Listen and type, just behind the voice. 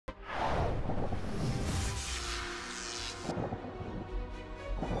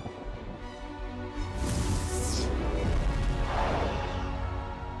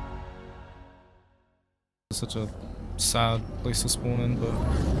such a sad place to spawn in, but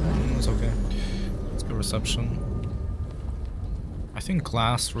it's okay. It's good reception. I think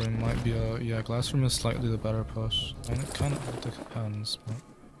glass room might be a yeah. Glass room is slightly the better push. And it kind of depends. But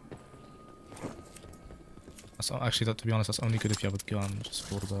that's actually that. To be honest, that's only good if you have a gun. Just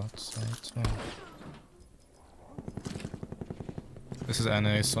for that. So it's, this is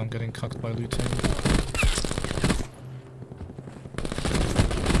NA, so I'm getting cucked by looting.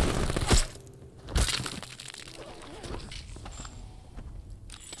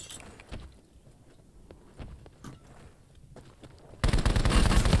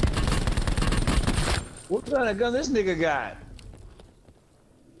 What kind of gun this nigga got?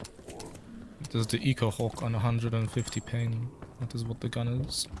 This is the Eco Hawk on 150 ping. That is what the gun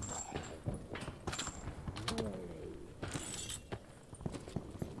is.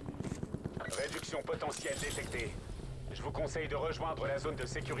 Réduction potentielle détectée. Je vous conseille de rejoindre la zone de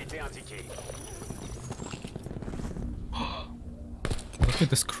sécurité indiquée. Look at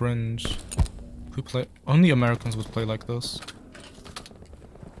this cringe. Who play? Only Americans would play like this.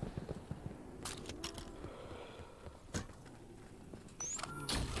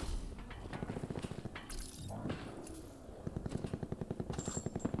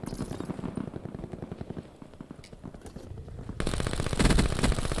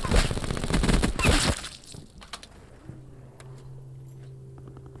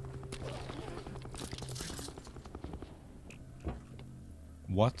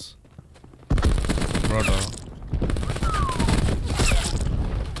 What? Brother.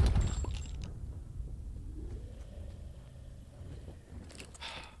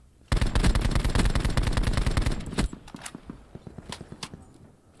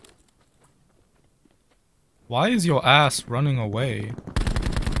 Why is your ass running away?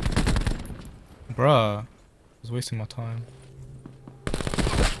 Bruh. I was wasting my time.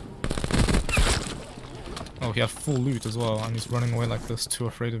 Oh, he had full loot as well, and he's running away like this, too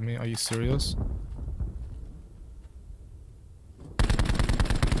afraid of me. Are you serious?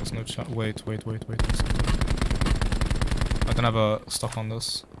 There's no chat. Wait. I don't have a stock on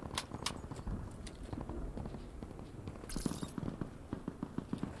this.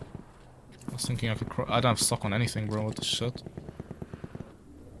 I was thinking I could I don't have stock on anything, bro. What the shit?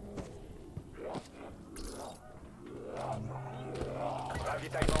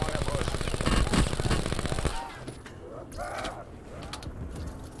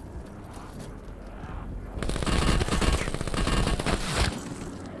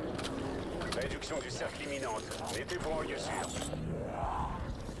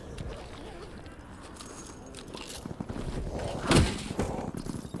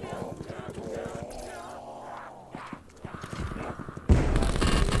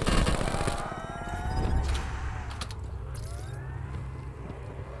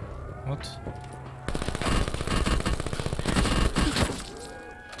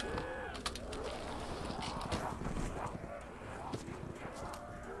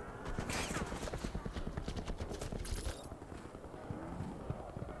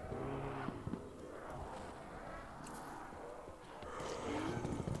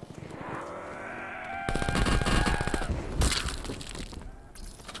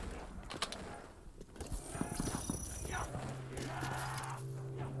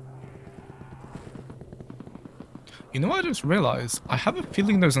 You know what I just realized? I have a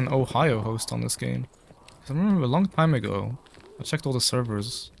feeling there's an Ohio host on this game. Because I remember a long time ago, I checked all the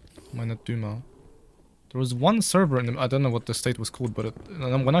servers on my NetDuma. There was one server in the, I don't know what the state was called, but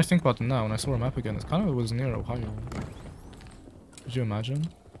when I think about it now, when I saw a map again, it kind of was near Ohio. Could you imagine?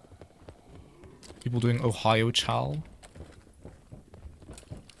 People doing Ohio chow?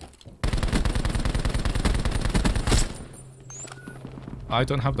 I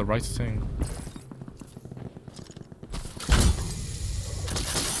don't have the right thing.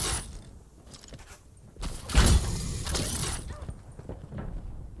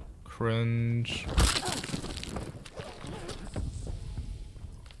 Cringe.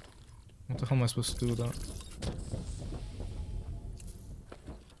 What the hell am I supposed to do with that?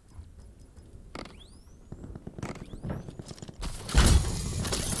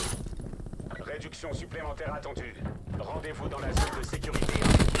 Réduction supplémentaire attendue. Rendez-vous dans la zone de sécurité.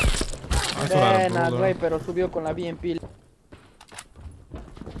 Güey, pero subió con la BMP.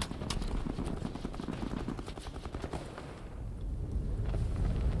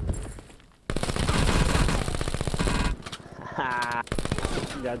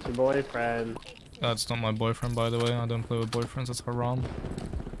 Got your boyfriend. That's not my boyfriend, by the way. I don't play with boyfriends. That's haram.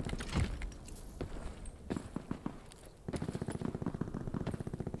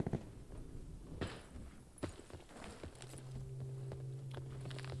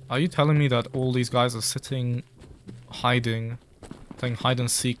 Are you telling me that all these guys are sitting, hiding, playing hide and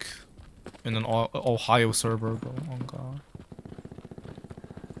seek in an Ohio server, bro? Oh god.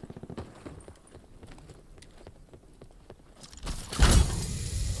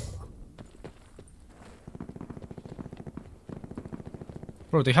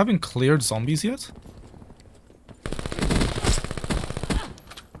 Bro, they haven't cleared zombies yet?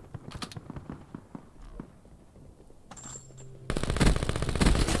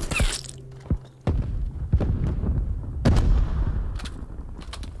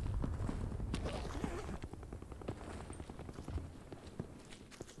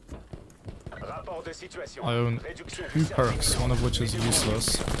 I own 2 perks, one of which is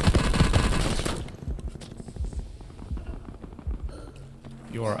useless.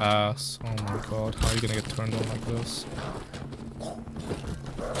 Your ass. Oh my god, how are you gonna get turned on like this?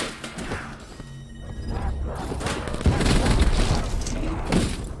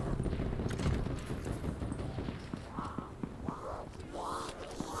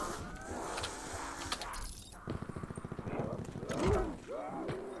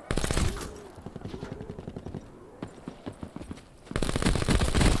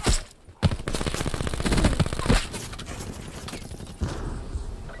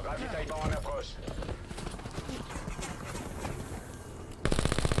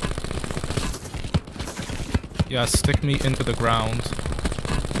 Yeah, stick me into the ground.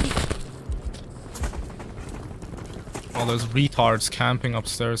 Oh, there's retards camping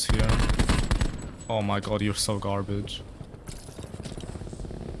upstairs here. Oh my god, you're so garbage.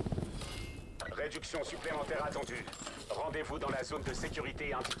 Réduction supplémentaire attendue. Rendez-vous dans la zone de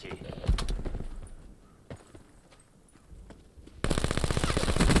sécurité indiquée.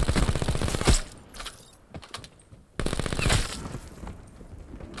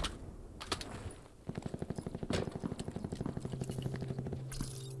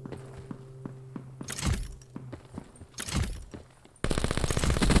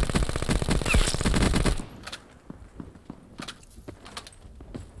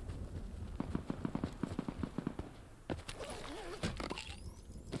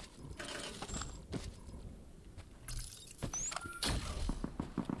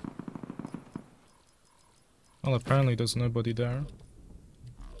 Well, apparently there's nobody there.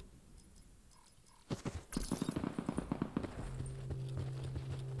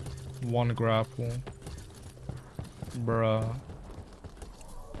 One grapple. Bruh.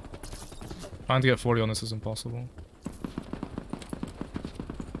 Trying to get 40 on this is impossible.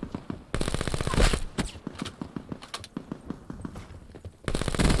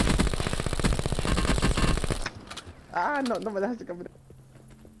 Ah, no me dejaste caminar.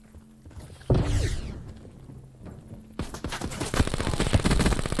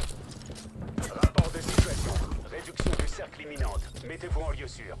 Rapport de situation. Réduction du cercle imminente. Mettez-vous en lieu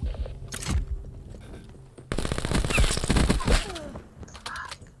sûr.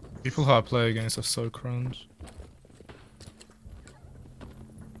 People who I play against are so cringe.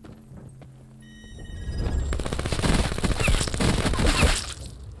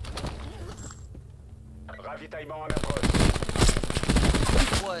 Ravitaillement en approche.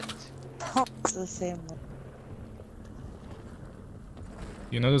 What? It's the same one.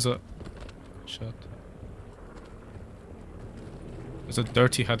 You know there's a... Shit. There's a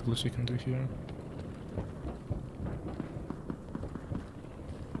dirty head glitch you can do here.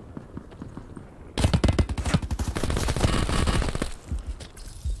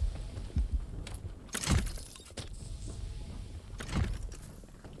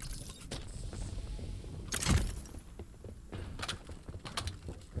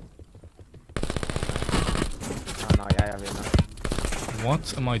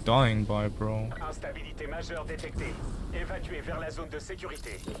 What am I dying by, bro? Instabilité majeure détectée. Évacuez vers la zone de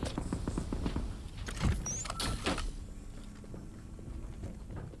sécurité.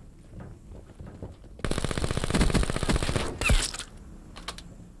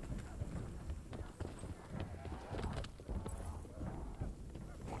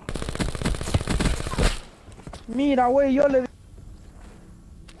 Mira, güey, yo le...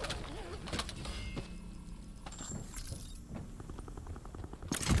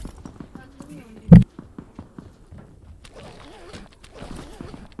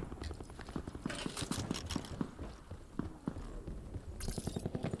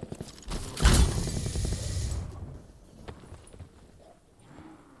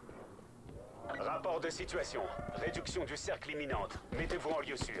 Rapport de situation. Réduction du cercle imminente. Mettez-vous en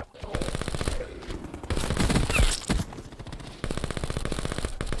lieu sûr.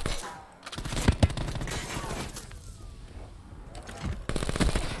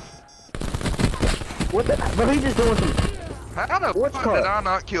 What the... Bro, he just doing some... How the What's fuck called? did I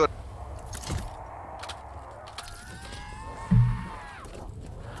not kill?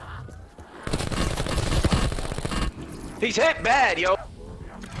 He's hit bad, yo.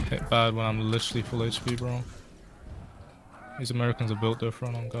 Hit bad when I'm literally full HP, bro. These Americans are built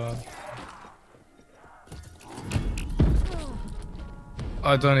different, on God.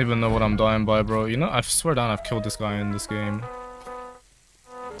 I don't even know what I'm dying by, bro. You know, I swear down I've killed this guy in this game.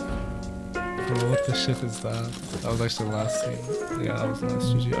 Bro, what the shit is that? That was actually the last scene. Yeah, that was nice,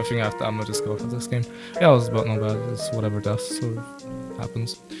 GG. I think I'm gonna just go for this game. Yeah, it was about no bad. It's whatever death sort of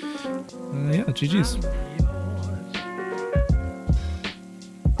happens. Yeah, GG's.